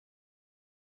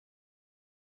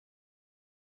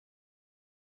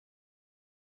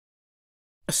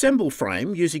Assemble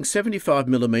frame using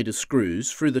 75mm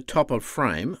screws through the top of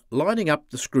frame, lining up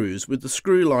the screws with the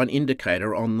screw line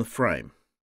indicator on the frame.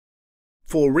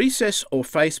 For recess or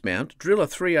face mount, drill a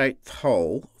 3/8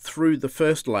 hole through the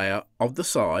first layer of the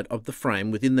side of the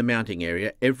frame within the mounting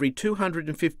area every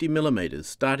 250mm,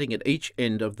 starting at each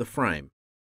end of the frame.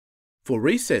 For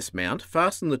recess mount,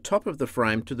 fasten the top of the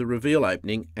frame to the reveal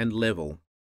opening and level.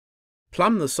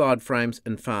 Plumb the side frames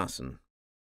and fasten.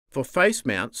 For face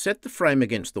mount, set the frame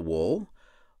against the wall,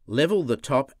 level the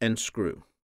top and screw.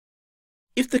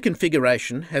 If the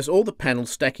configuration has all the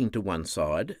panels stacking to one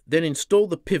side, then install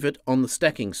the pivot on the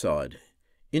stacking side.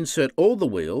 Insert all the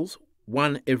wheels,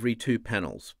 one every 2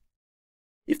 panels.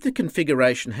 If the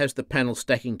configuration has the panels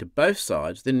stacking to both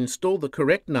sides, then install the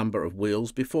correct number of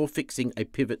wheels before fixing a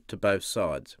pivot to both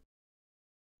sides.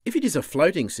 If it is a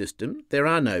floating system, there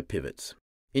are no pivots.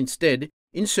 Instead,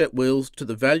 insert wheels to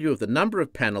the value of the number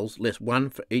of panels less one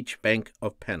for each bank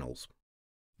of panels.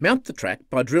 Mount the track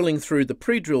by drilling through the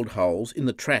pre-drilled holes in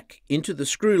the track into the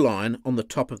screw line on the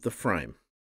top of the frame.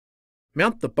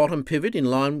 Mount the bottom pivot in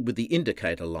line with the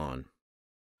indicator line.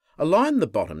 Align the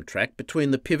bottom track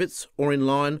between the pivots or in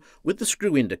line with the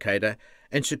screw indicator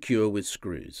and secure with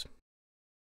screws.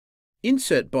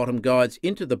 Insert bottom guides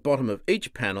into the bottom of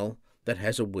each panel that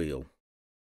has a wheel.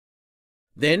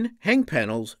 Then hang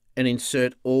panels and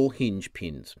insert all hinge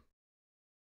pins.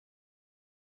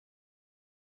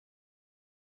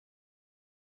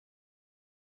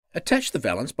 Attach the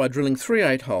valance by drilling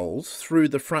 3/8 holes through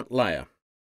the front layer,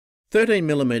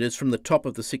 13mm from the top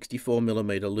of the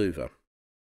 64mm louver,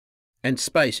 and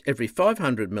space every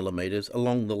 500mm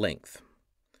along the length.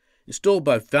 Install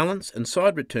both valance and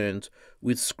side returns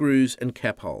with screws and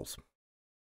cap holes.